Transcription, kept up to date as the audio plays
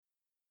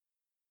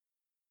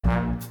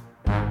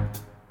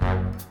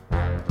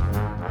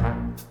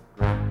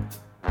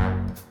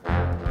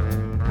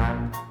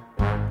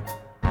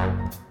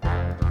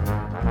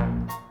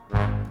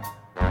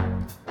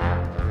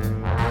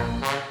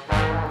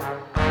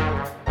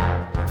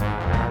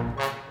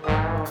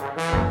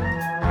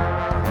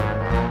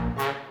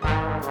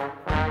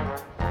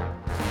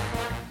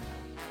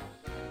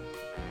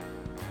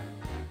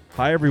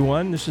Hi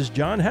everyone, this is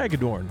John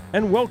Hagedorn,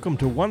 and welcome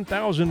to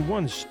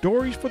 1001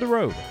 Stories for the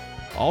Road,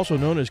 also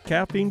known as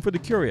Caffeine for the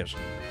Curious,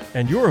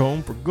 and your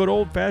home for good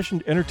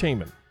old-fashioned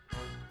entertainment.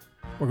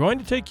 We're going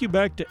to take you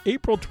back to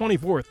April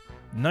 24th,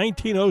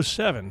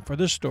 1907 for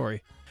this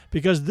story,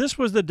 because this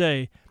was the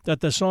day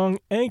that the song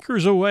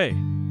Anchors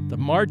Aweigh, the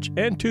march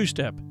and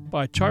two-step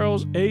by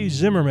Charles A.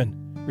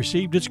 Zimmerman,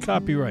 received its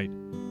copyright.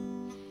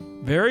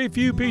 Very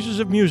few pieces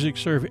of music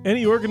serve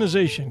any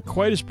organization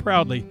quite as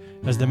proudly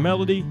as the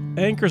melody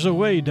Anchors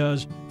Aweigh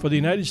does for the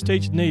United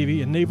States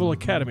Navy and Naval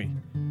Academy.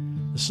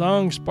 The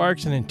song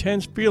sparks an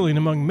intense feeling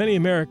among many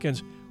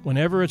Americans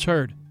whenever it's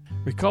heard,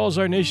 recalls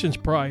our nation's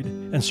pride,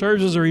 and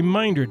serves as a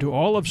reminder to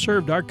all who have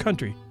served our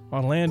country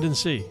on land and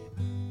sea.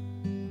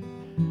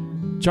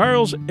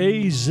 Charles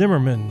A.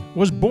 Zimmerman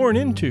was born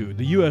into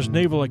the U.S.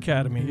 Naval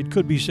Academy, it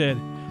could be said,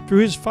 through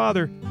his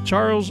father,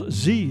 Charles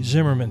Z.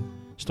 Zimmerman,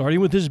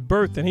 starting with his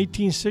birth in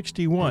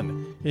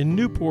 1861 in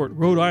Newport,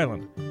 Rhode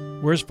Island,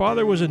 where his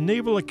father was a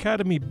Naval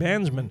Academy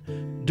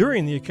bandsman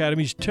during the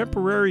Academy's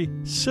temporary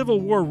Civil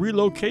War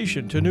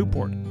relocation to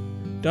Newport,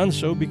 done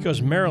so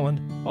because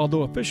Maryland,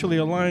 although officially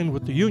aligned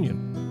with the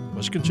Union,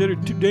 was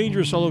considered too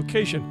dangerous a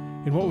location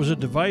in what was a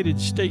divided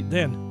state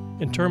then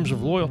in terms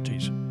of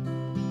loyalties.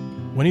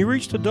 When he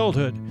reached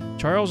adulthood,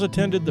 Charles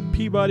attended the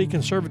Peabody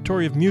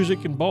Conservatory of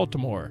Music in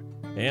Baltimore,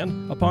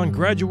 and, upon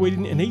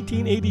graduating in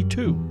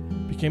 1882,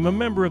 became a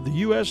member of the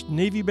U.S.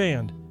 Navy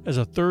Band as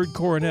a third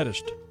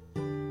cornetist.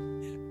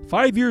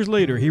 5 years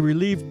later, he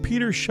relieved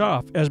Peter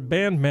Schaff as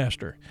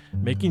bandmaster,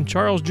 making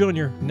Charles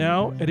Jr.,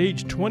 now at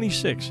age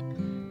 26,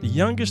 the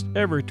youngest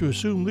ever to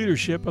assume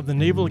leadership of the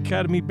Naval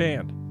Academy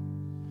Band.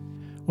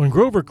 When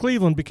Grover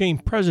Cleveland became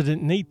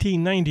president in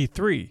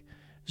 1893,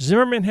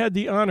 Zimmerman had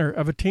the honor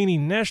of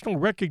attaining national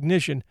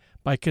recognition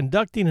by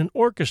conducting an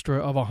orchestra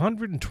of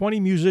 120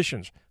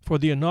 musicians for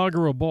the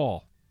inaugural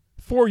ball.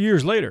 4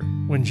 years later,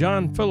 when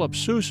John Philip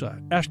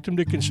Sousa asked him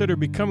to consider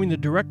becoming the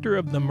director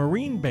of the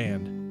Marine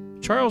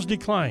Band, Charles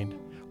declined,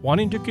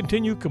 wanting to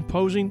continue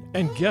composing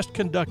and guest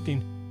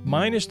conducting,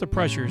 minus the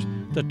pressures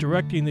that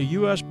directing the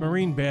U.S.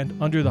 Marine Band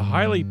under the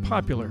highly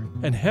popular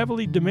and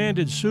heavily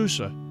demanded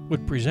Sousa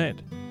would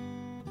present.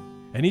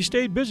 And he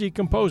stayed busy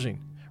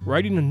composing,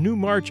 writing a new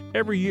march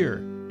every year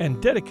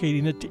and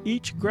dedicating it to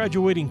each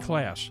graduating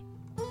class.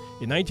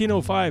 In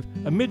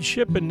 1905, a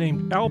midshipman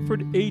named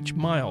Alfred H.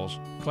 Miles,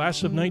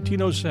 class of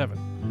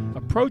 1907,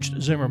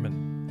 approached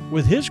Zimmerman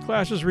with his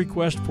class's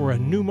request for a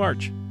new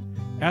march,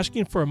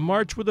 asking for a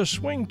march with a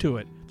swing to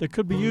it that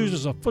could be used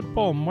as a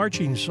football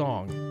marching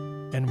song,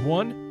 and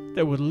one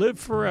that would live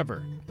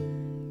forever.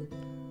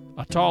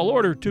 A tall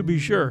order, to be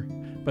sure,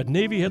 but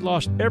Navy had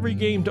lost every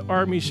game to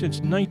Army since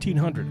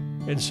 1900,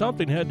 and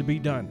something had to be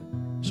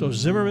done, so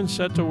Zimmerman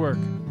set to work.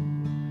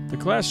 The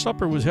class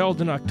supper was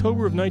held in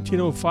October of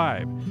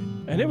 1905,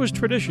 and it was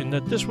tradition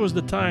that this was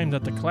the time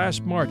that the class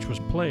march was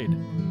played.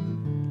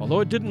 Although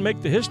it didn't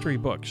make the history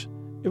books,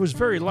 it was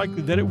very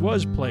likely that it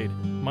was played,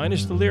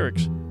 minus the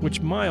lyrics,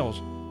 which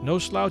Miles, no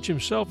slouch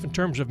himself in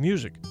terms of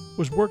music,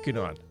 was working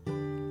on.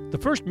 The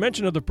first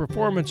mention of the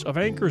performance of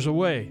Anchors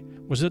Aweigh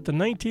was at the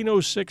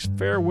 1906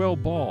 Farewell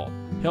Ball,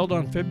 held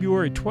on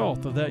February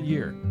 12th of that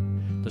year.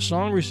 The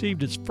song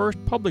received its first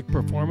public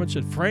performance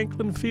at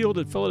Franklin Field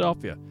at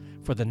Philadelphia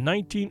for the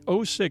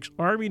 1906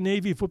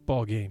 Army-Navy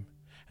football game.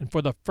 And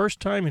for the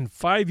first time in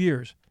 5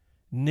 years,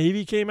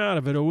 Navy came out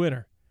of it a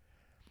winner.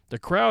 The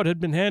crowd had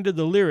been handed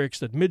the lyrics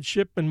that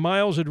Midshipman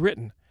Miles had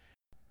written,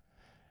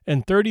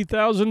 and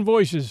 30,000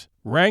 voices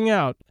rang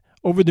out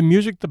over the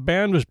music the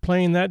band was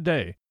playing that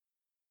day.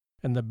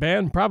 And the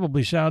band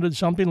probably sounded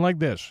something like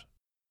this.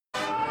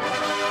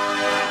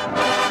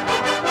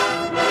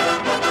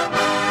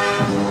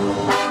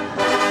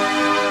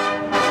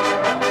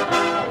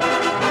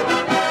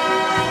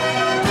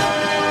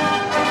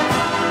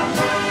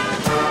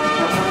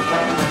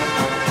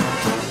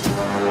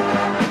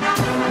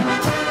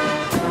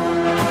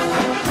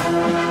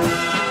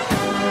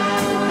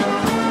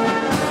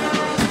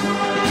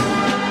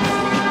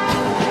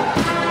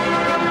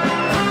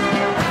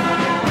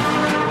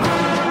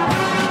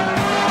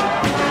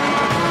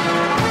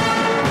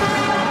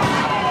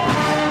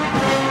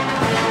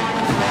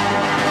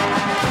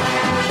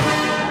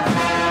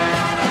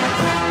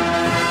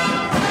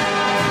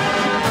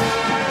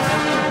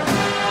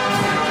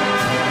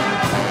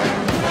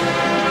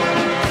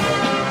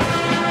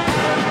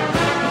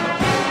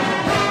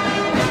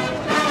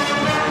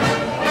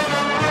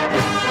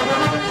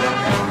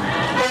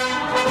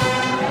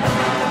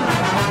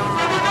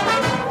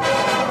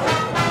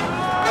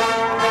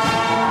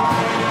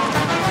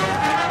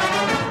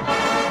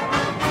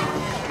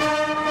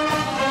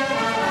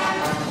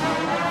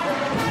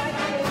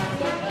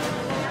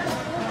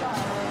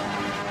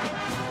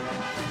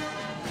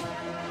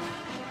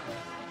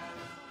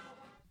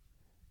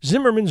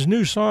 Zimmerman's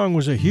new song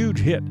was a huge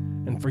hit,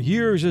 and for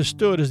years has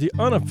stood as the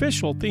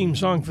unofficial theme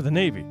song for the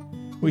Navy.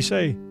 We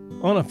say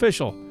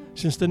unofficial,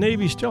 since the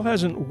Navy still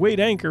hasn't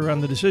weighed anchor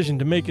on the decision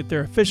to make it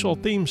their official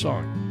theme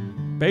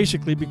song,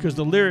 basically because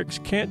the lyrics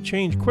can't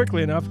change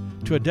quickly enough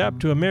to adapt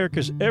to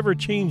America's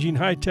ever-changing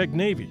high-tech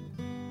Navy.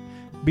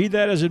 Be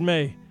that as it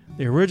may,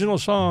 the original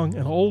song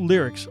and old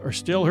lyrics are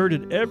still heard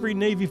at every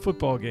Navy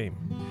football game,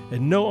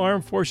 and no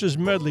Armed Forces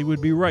medley would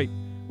be right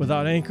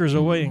without Anchors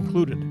Aweigh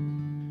included.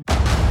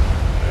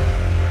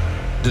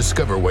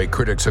 Discover why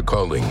critics are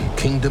calling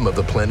Kingdom of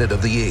the Planet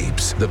of the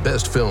Apes the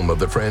best film of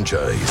the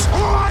franchise.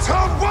 What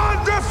a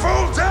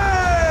wonderful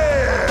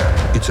day!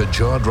 It's a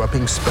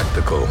jaw-dropping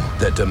spectacle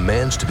that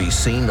demands to be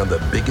seen on the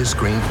biggest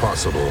screen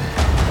possible.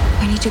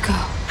 We need to go.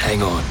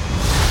 Hang on.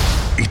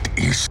 It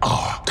is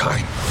our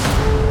time.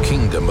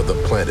 Kingdom of the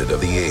Planet of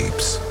the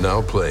Apes.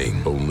 Now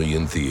playing only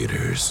in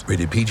theaters.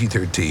 Rated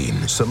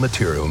PG-13. Some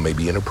material may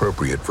be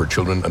inappropriate for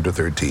children under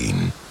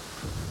 13.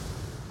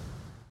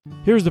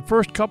 Here's the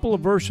first couple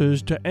of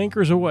verses to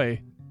Anchors Aweigh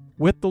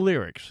with the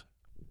lyrics.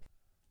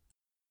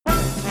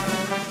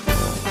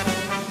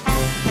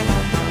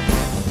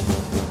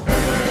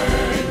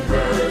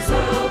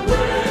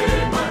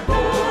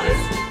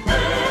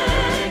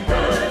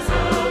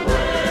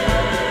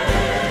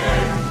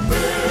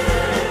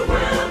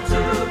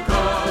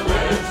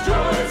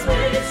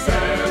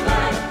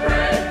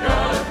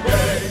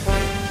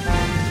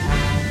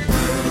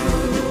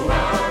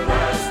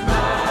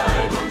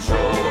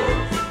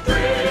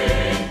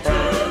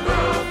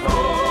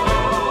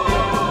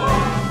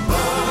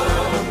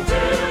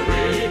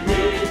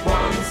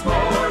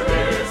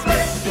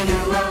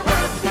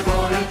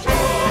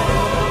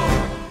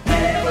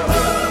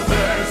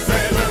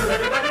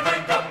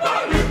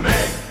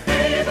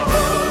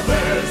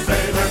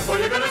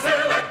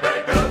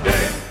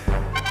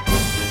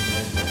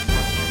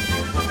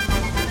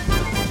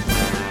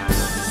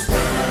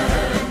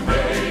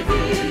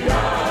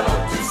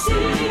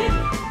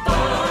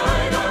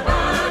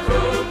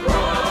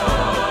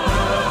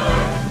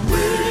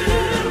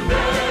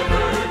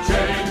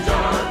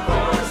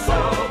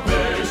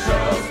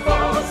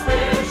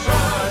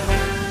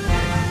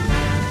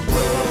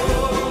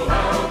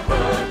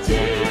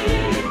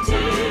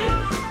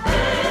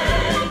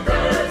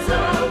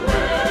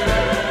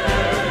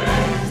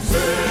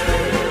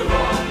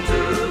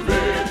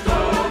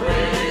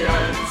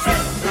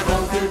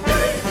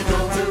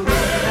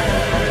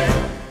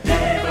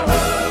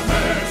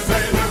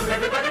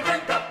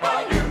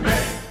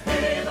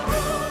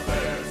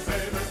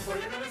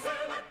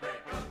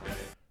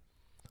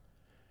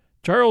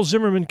 Charles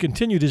Zimmerman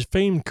continued his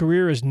famed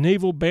career as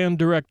naval band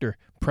director,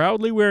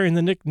 proudly wearing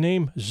the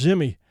nickname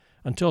Zimmy,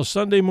 until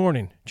Sunday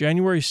morning,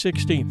 January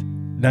 16,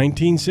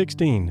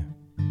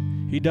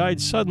 1916. He died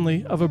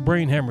suddenly of a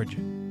brain hemorrhage.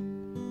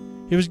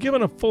 He was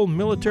given a full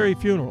military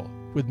funeral,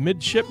 with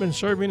midshipmen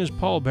serving as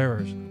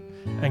pallbearers,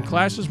 and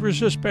classes were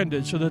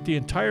suspended so that the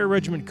entire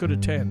regiment could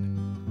attend.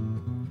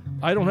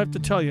 I don't have to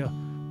tell you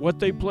what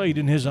they played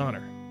in his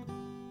honor.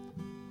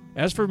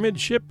 As for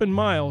Midshipman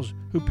Miles,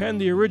 who penned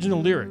the original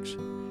lyrics,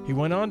 he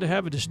went on to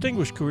have a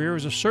distinguished career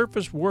as a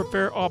surface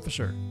warfare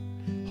officer,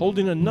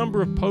 holding a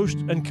number of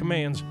posts and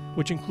commands,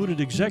 which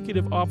included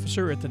executive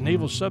officer at the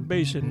Naval Sub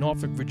Base in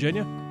Norfolk,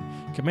 Virginia,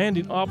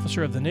 commanding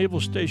officer of the Naval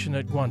Station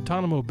at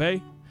Guantanamo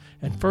Bay,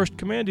 and first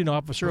commanding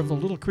officer of the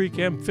Little Creek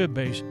Amphib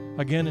Base,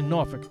 again in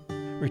Norfolk,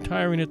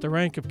 retiring at the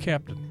rank of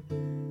captain.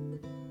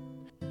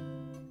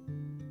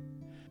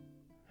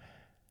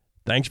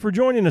 Thanks for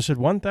joining us at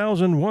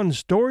 1001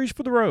 Stories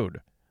for the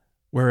Road,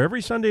 where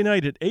every Sunday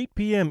night at 8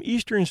 p.m.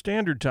 Eastern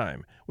Standard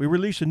Time, we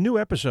release a new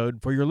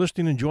episode for your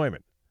listening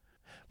enjoyment.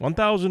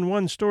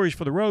 1001 Stories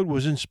for the Road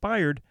was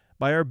inspired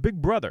by our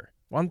big brother,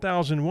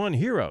 1001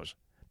 Heroes,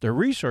 the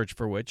research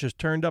for which has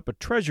turned up a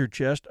treasure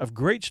chest of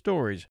great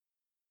stories,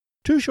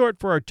 too short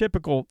for our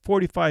typical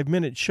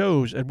 45-minute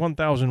shows at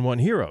 1001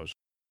 Heroes.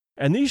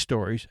 And these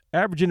stories,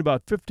 averaging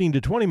about 15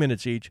 to 20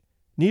 minutes each,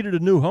 needed a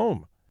new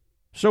home.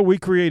 So we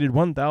created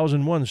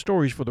 1001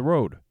 Stories for the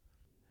Road.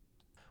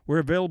 We're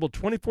available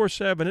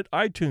 24/7 at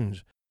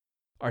iTunes,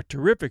 our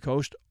terrific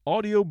host,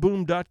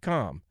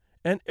 audioboom.com,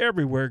 and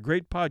everywhere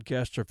great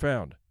podcasts are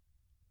found.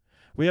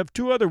 We have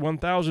 2 other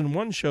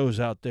 1001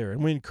 shows out there,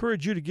 and we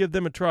encourage you to give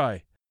them a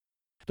try.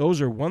 Those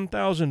are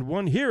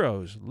 1001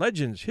 Heroes,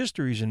 Legends,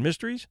 Histories, and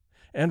Mysteries,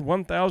 and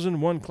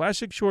 1001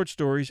 Classic Short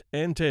Stories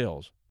and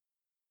Tales.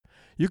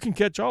 You can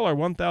catch all our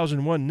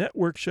 1001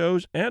 network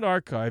shows and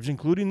archives,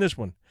 including this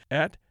one,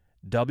 at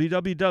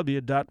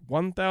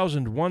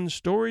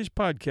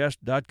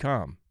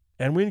www.1001storiespodcast.com.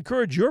 And we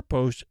encourage your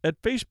posts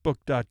at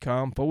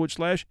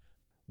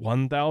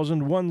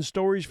facebook.com/1001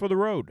 Stories for the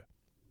Road.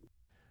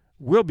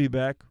 We'll be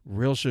back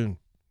real soon.